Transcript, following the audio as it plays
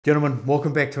Gentlemen,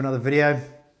 welcome back to another video.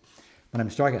 My name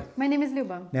is Stryker. My name is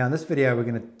Luba. Now in this video we're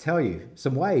going to tell you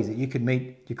some ways that you can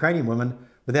meet Ukrainian women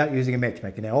without using a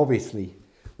matchmaker. Now obviously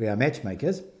we are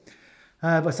matchmakers,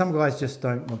 but some guys just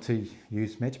don't want to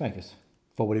use matchmakers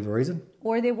for whatever reason.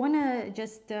 Or they want to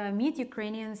just meet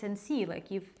Ukrainians and see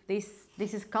like if this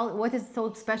is what is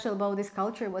so special about this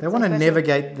culture. They want to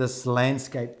navigate this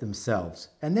landscape themselves,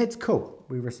 and that's cool.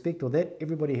 We respect all that.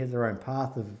 Everybody has their own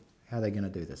path of how they're going to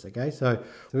do this, okay? So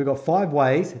we've got 5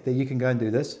 ways that you can go and do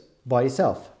this by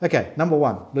yourself. Okay, number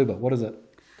 1, Luba, what is it?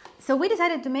 So we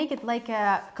decided to make it like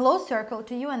a close circle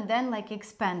to you and then like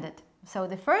expand it. So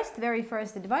the very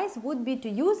first advice would be to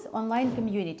use online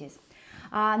communities.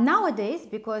 Nowadays,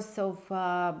 because of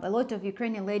a lot of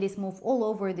Ukrainian ladies move all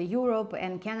over the Europe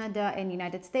and Canada and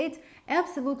United States,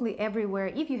 absolutely everywhere.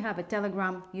 If you have a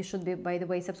Telegram, you should be, by the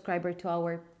way, subscriber to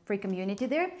our free community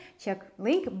there. Check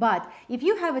link. But if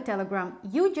you have a Telegram,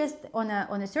 you just on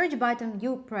a search button,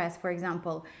 you press, for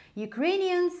example,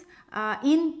 Ukrainians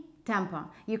in Tampa,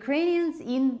 Ukrainians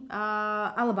in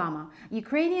Alabama,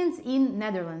 Ukrainians in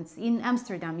Netherlands, in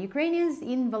Amsterdam, Ukrainians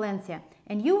in Valencia,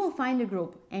 and you will find a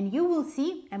group and you will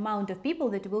see amount of people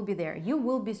that will be there. You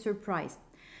will be surprised.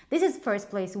 This is first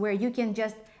place where you can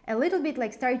just a little bit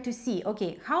like start to see,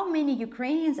 okay, how many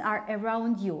Ukrainians are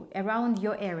around you, around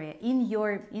your area, in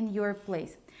your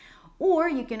place. Or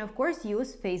you can, of course,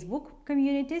 use Facebook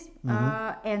communities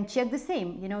and check the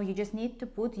same. You know, you just need to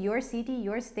put your city,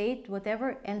 your state,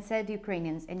 whatever, and set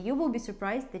Ukrainians. And you will be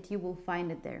surprised that you will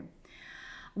find it there.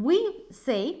 We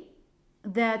say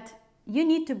that you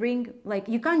need to bring, like,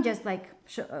 you can't just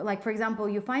like for example,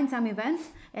 you find some event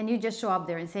and you just show up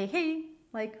there and say, hey,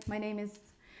 like, my name is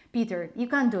Peter. You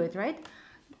can't do it, right?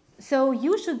 So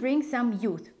you should bring some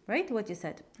youth, right? What you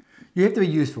said. You have to be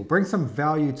useful. Bring some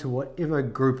value to whatever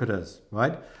group it is,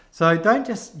 right? So don't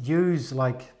just use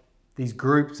like these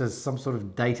groups as some sort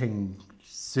of dating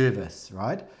service,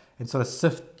 right? And sort of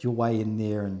sift your way in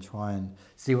there and try and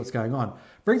see what's going on.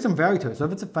 Bring some value to it. So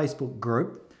if it's a Facebook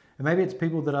group, and maybe it's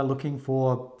people that are looking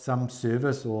for some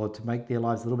service or to make their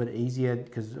lives a little bit easier,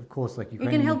 because of course, like you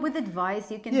can help with advice.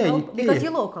 You can help because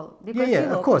you're local.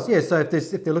 Of course, yeah. So if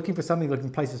they're looking for something, looking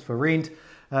places for rent.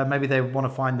 Maybe they want to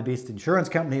find the best insurance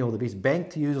company or the best bank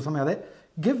to use or something like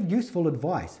that. Give useful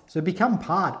advice. So become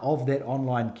part of that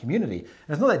online community. And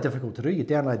it's not that difficult to do. You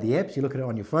download the apps, you look at it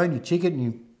on your phone, you check it,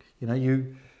 and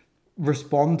you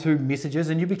respond to messages,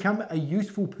 and you become a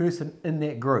useful person in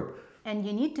that group. And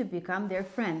you need to become their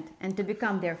friend. And to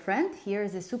become their friend, here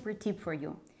is a super tip for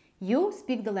you. You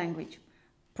speak the language.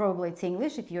 Probably it's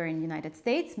English if you're in the United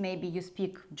States. Maybe you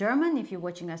speak German if you're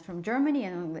watching us from Germany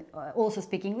and also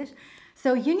speak English.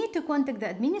 So you need to contact the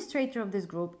administrator of this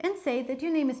group and say that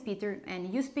your name is Peter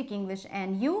and you speak English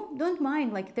and you don't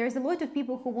mind. Like, there's a lot of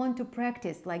people who want to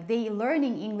practice. Like, they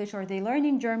learning English or they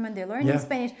learning German, they learning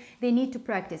Spanish. They need to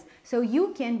practice. So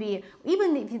you can be,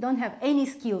 even if you don't have any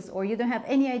skills or you don't have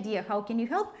any idea how can you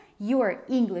help, your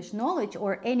English knowledge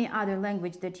or any other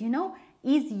language that you know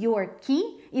is your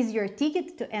key, is your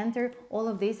ticket to enter all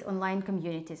of these online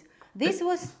communities. This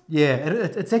was... Yeah,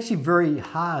 it's actually very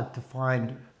hard to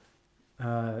find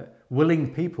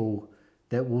willing people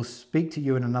that will speak to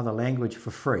you in another language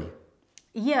for free.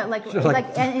 Yeah,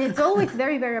 and it's always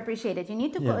very, very appreciated. You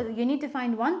need to you need to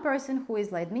find one person who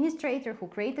is like administrator, who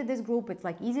created this group. It's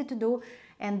like easy to do,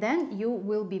 and then you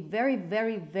will be very,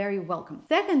 very, very welcome.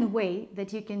 Second way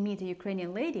that you can meet a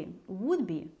Ukrainian lady would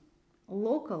be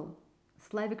local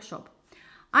Slavic shop.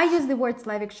 I use the word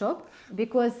Slavic shop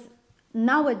because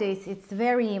nowadays it's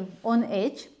very on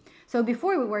edge. So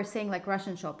before we were saying like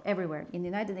Russian shop everywhere, in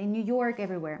New York,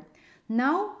 everywhere.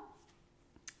 Now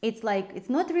it's like, it's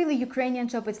not really Ukrainian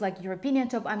shop, it's like European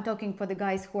shop. I'm talking for the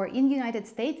guys who are in the United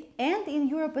States and in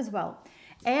Europe as well.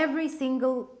 Every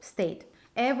single state,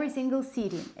 every single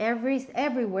city,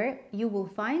 everywhere you will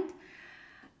find.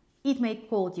 It may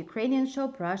called Ukrainian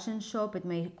shop, Russian shop, it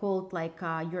may called like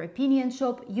European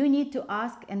shop. You need to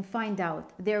ask and find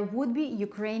out. There would be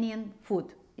Ukrainian food.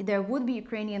 There would be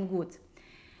Ukrainian goods.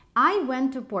 I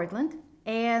went to Portland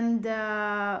and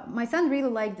my son really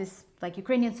liked this like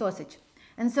Ukrainian sausage.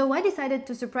 And so I decided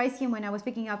to surprise him when I was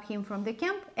picking up him from the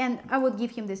camp and I would give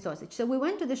him this sausage. So we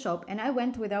went to the shop and I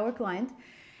went with our client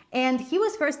and he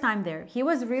was first time there. He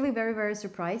was really very, very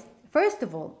surprised. First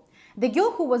of all, the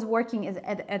girl who was working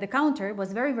at the counter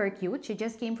was very, very cute. She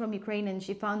just came from Ukraine and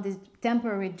she found this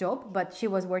temporary job, but she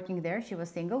was working there. She was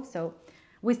single, so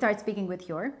we started speaking with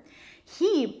her.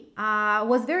 He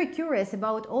was very curious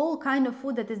about all kind of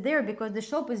food that is there because the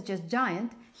shop is just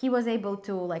giant. He was able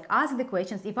to like ask the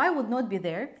questions. If I would not be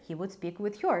there, he would speak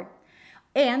with her.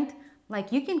 And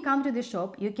Like you can come to the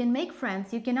shop, you can make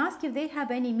friends, you can ask if they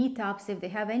have any meetups, if they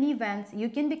have any events, you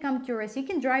can become curious, you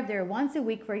can drive there once a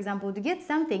week, for example, to get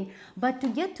something, but to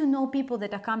get to know people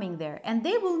that are coming there. And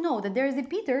they will know that there is a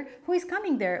Peter who is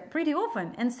coming there pretty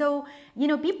often. And so, you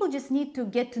know, people just need to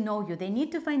get to know you. They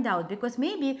need to find out, because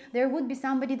maybe there would be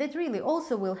somebody that really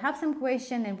also will have some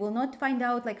question and will not find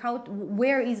out like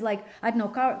where is like, I don't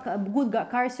know, good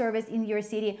car service in your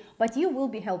city, but you will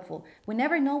be helpful. We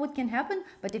never know what can happen,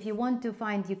 but if you want to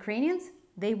find Ukrainians,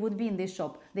 they would be in this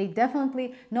shop. They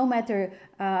definitely, no matter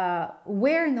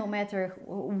where, no matter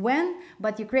when,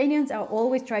 but Ukrainians are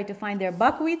always try to find their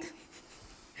buckwheat.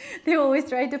 They always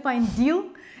try to find deal,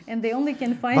 and they only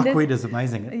can find buckwheat is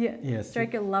amazing. Yeah, yes.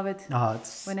 Stryker love it. Oh,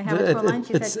 when I have it for lunch,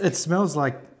 it smells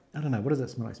like, I don't know, what does it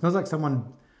smell like? It smells like someone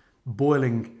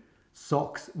boiling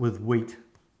socks with wheat.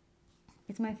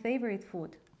 It's my favorite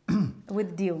food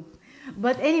with deal.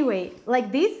 But anyway,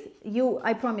 like this,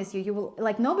 I promise you will,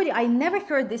 like nobody, I never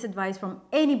heard this advice from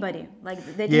anybody, like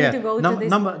that you need to go to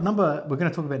this. We're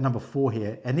going to talk about number 4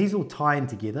 here, and these all tie in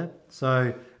together.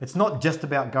 So it's not just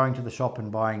about going to the shop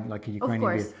and buying like a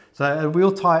Ukrainian beer. So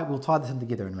we'll tie this in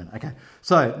together in a minute. Okay.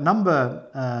 So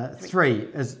number 3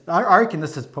 is, I reckon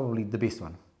this is probably the best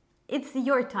one. It's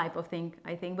your type of thing,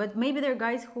 I think, but maybe there are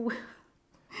guys who...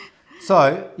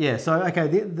 So, yeah, so, okay,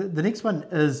 the next one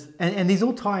is, and these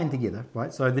all tie in together,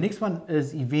 right? So the next one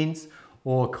is events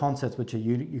or concerts which are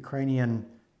Ukrainian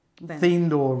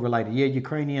themed or related. Yeah,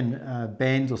 Ukrainian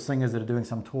bands or singers that are doing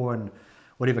some tour in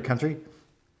whatever country,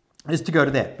 is to go to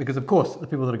that. Because, of course, the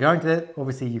people that are going to that,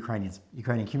 obviously Ukrainians.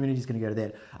 Ukrainian community is going to go to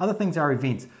that. Other things are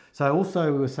events. So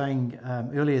also we were saying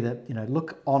earlier that, you know,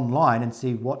 look online and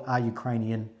see what are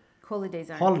Ukrainian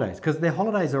holidays, because their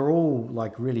holidays are all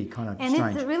like really kind of strange.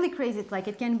 And it's really crazy. It's like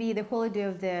it can be the holiday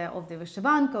of the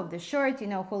vyshyvanka, of the shirt, you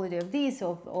know, holiday of this,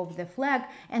 of the flag,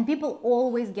 and people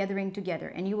always gathering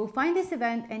together. And you will find this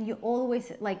event, and you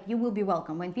always like you will be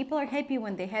welcome. When people are happy,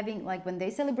 when they're having like when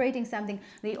they're celebrating something,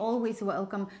 they always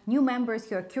welcome new members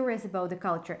who are curious about the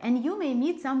culture. And you may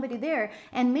meet somebody there,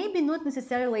 and maybe not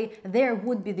necessarily there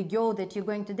would be the girl that you're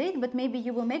going to date, but maybe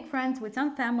you will make friends with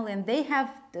some family, and they have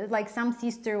like some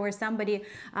sister or somebody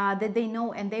that they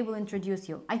know, and they will introduce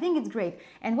you. I think it's great.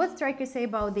 And what Stryker say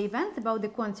about the events, about the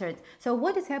concerts. So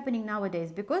what is happening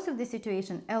nowadays? Because of the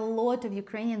situation, a lot of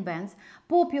Ukrainian bands,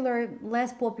 popular,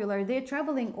 less popular, they're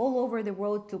traveling all over the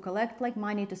world to collect like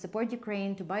money to support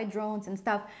Ukraine, to buy drones and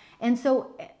stuff. And so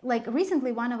like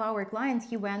recently one of our clients,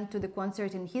 he went to the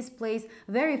concert in his place,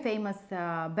 very famous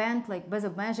band like Bez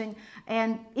Obmezheń,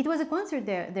 and it was a concert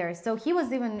there. So he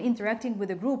was even interacting with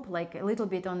the group like a little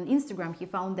bit on Instagram. He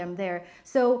found them there.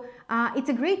 So it's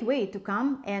a great way to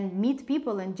come and meet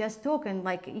people and just talk. And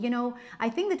like, you know, I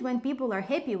think that when people are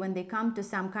happy, when they come to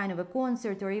some kind of a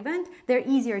concert or event, they're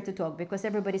easier to talk, because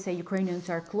everybody say Ukrainians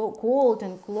are cold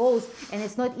and close, and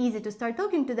it's not easy to start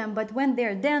talking to them. But when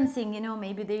they're dancing, you know,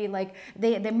 maybe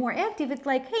they're more active. It's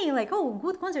like, hey, like, oh,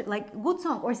 good concert, like good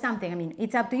song or something. I mean,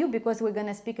 it's up to you, because we're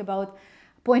gonna speak about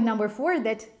point number 4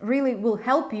 that really will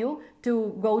help you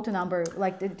to go to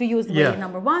to use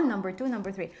number 1, number 2,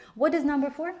 number 3. What is number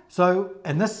 4? So,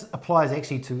 and this applies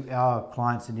actually to our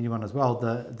clients and anyone as well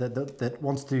that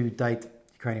wants to date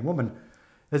Ukrainian women,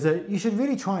 is that you should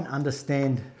really try and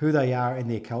understand who they are and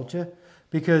their culture,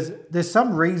 because there's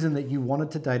some reason that you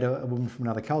wanted to date a woman from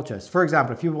another culture. So for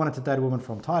example, if you wanted to date a woman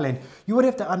from Thailand, you would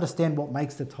have to understand what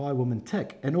makes the Thai woman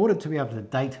tick in order to be able to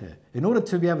date her, in order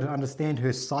to be able to understand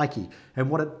her psyche and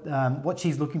what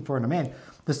she's looking for in a man.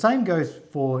 The same goes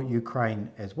for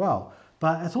Ukraine as well.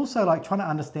 But it's also like trying to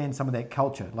understand some of that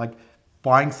culture, like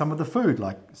buying some of the food,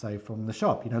 like say from the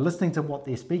shop, you know, listening to what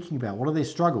they're speaking about, what are their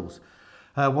struggles,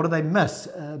 what do they miss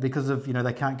because of, you know,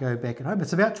 they can't go back at home.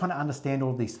 It's about trying to understand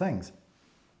all of these things,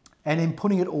 and then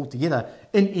putting it all together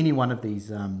in any one of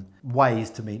these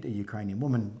ways to meet a Ukrainian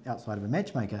woman outside of a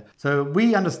matchmaker. So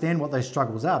we understand what those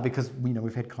struggles are, because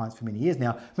we've had clients for many years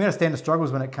now. We understand the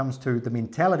struggles when it comes to the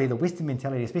mentality, the Western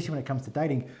mentality, especially when it comes to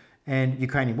dating and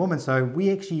Ukrainian women. So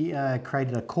we actually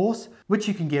created a course which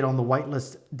you can get on the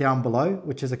waitlist down below,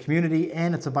 which is a community,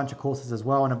 and it's a bunch of courses as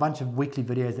well, and a bunch of weekly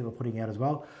videos that we're putting out as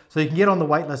well. So you can get on the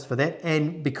waitlist for that,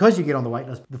 and because you get on the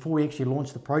waitlist before we actually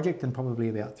launch the project in probably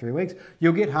about 3 weeks,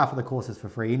 you'll get half of the courses for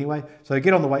free anyway. So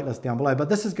get on the waitlist down below. But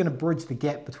this is going to bridge the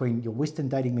gap between your Western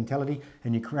dating mentality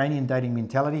and Ukrainian dating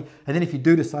mentality. And then if you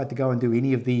do decide to go and do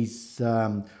any of these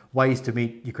ways to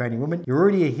meet Ukrainian women, you're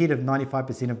already ahead of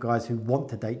 95% of guys who want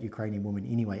to date Ukrainian women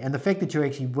anyway. And the fact that you're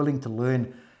actually willing to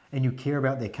learn and you care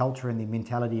about their culture and their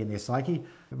mentality and their psyche,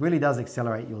 it really does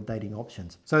accelerate your dating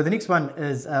options. So the next one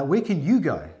is, where can you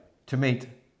go to meet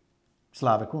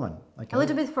Slavic woman. Okay? A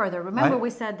little bit further. Remember we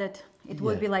said that it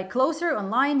would be like closer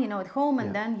online, you know, at home,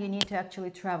 and then you need to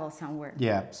actually travel somewhere.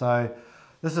 Yeah, so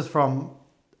this is from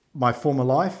my former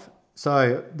life.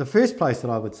 So the first place that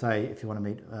I would say, if you want to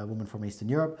meet a woman from Eastern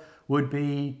Europe, would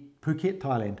be Phuket,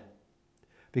 Thailand.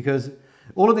 Because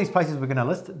all of these places we're going to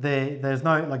list, there's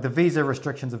no, like the visa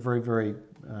restrictions are very, very,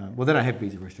 well, they don't have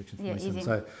visa restrictions for most of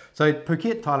them. So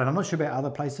Phuket, Thailand, I'm not sure about other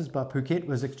places, but Phuket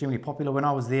was extremely popular. When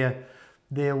I was there,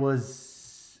 there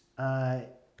was,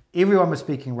 everyone was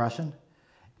speaking Russian,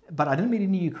 but I didn't meet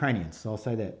any Ukrainians, so I'll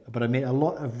say that. But I met a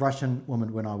lot of Russian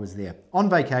women when I was there. On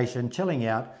vacation, chilling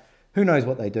out. Who knows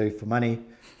what they do for money?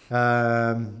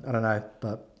 I don't know,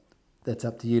 but that's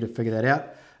up to you to figure that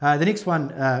out. The next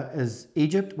one is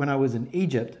Egypt. When I was in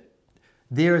Egypt,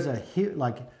 there is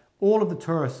like all of the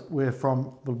tourists were from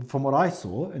what I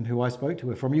saw and who I spoke to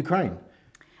were from Ukraine.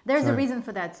 There's a reason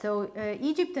for that. So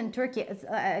Egypt and Turkey,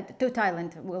 to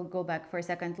Thailand, we'll go back for a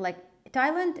second. Like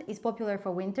Thailand is popular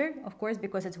for winter, of course,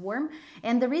 because it's warm.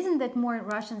 And the reason that more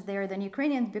Russians there than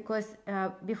Ukrainians, because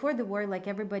before the war, like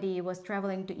everybody was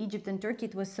traveling to Egypt and Turkey,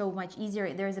 it was so much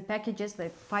easier. There's a packages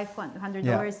like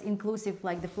 $500 inclusive,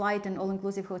 like the flight and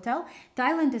all-inclusive hotel.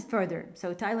 Thailand is further,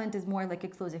 so Thailand is more like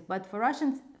exclusive. But for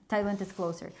Russians, Thailand is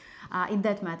closer in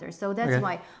that matter. So that's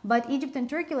why. But Egypt and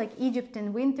Turkey, like Egypt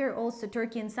in winter, also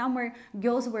Turkey in summer,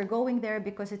 girls were going there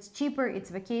because it's cheaper, it's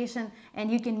vacation,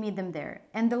 and you can meet them there.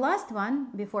 And the last one,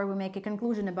 before we make a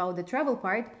conclusion about the travel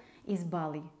part, is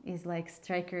Bali. Is like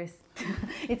Stryker's.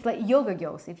 It's like yoga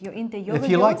girls. If you're into yoga girls.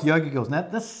 If you like yoga girls, now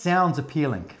this sounds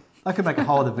appealing. I could make a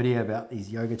whole other video about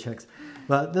these yoga chicks,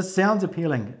 but this sounds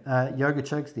appealing. Yoga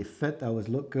chicks, they're fit, they always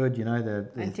look good, you know.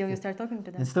 Until you start talking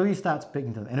to them. Until you start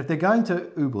speaking to them. And if they're going to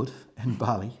Ubud in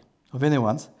Bali, I've been there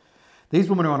once, these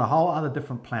women are on a whole other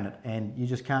different planet, and you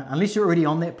just can't, unless you're already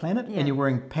on that planet and you're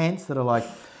wearing pants that are like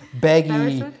baggy,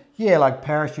 parachute? Yeah, like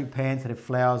parachute pants that have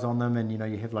flowers on them, and you know,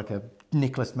 you have like a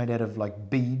necklace made out of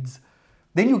like beads.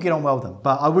 Then you'll get on well with them.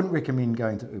 But I wouldn't recommend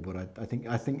going to Ubud.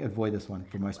 I think avoid this one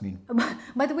for most men.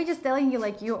 But we're just telling you,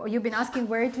 like you've been asking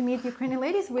where to meet Ukrainian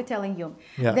ladies, we're telling you.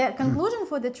 Yeah. The conclusion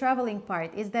for the traveling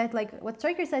part is that like what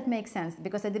Stryker said makes sense,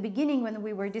 because at the beginning when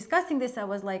we were discussing this, I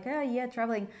was like, oh yeah,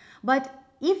 traveling. But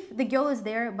if the girl is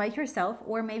there by herself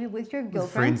or maybe with your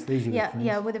girlfriend, friends,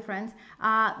 with the friends,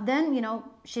 then you know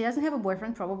she doesn't have a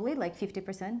boyfriend, probably like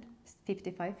 50%,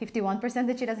 55, 51%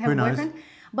 that she doesn't have a boyfriend.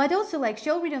 But also like she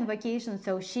already on vacation,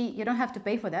 so you don't have to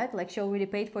pay for that. Like she already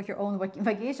paid for her own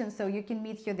vacation, so you can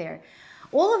meet her there.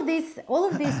 All of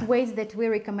these ways that we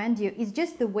recommend you is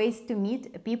just the ways to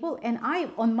meet people. And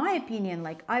on my opinion,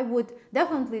 like I would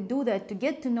definitely do that to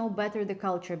get to know better the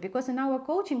culture, because in our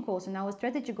coaching calls, in our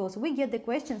strategy calls, we get the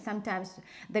question sometimes,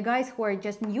 the guys who are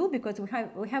just new, because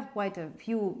we have quite a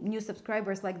few new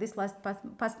subscribers like this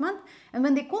past month. And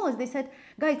when they call us, they said,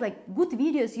 guys, like good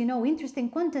videos, you know, interesting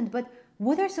content, but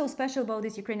what are so special about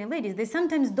these Ukrainian ladies? They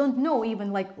sometimes don't know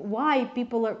even like why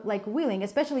people are like willing,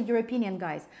 especially European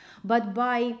guys. But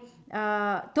by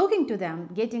talking to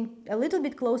them, getting a little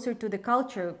bit closer to the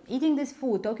culture, eating this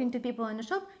food, talking to people in the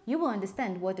shop, you will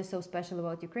understand what is so special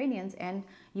about Ukrainians, and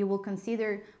you will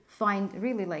find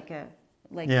really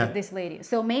this lady.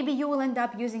 So maybe you will end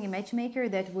up using a matchmaker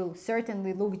that will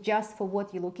certainly look just for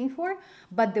what you're looking for,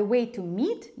 but the way to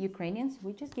meet Ukrainians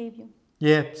we just gave you.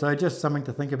 Yeah, so just something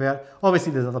to think about.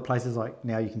 Obviously, there's other places like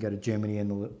now you can go to Germany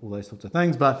and all those sorts of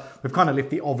things, but we've kind of left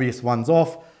the obvious ones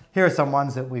off. Here are some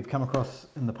ones that we've come across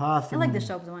in the past. I like the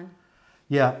shop's one.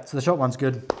 Yeah, so the shop one's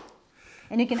good.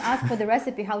 And you can ask for the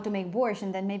recipe how to make borscht,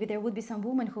 and then maybe there would be some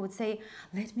woman who would say,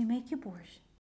 let me make you borscht.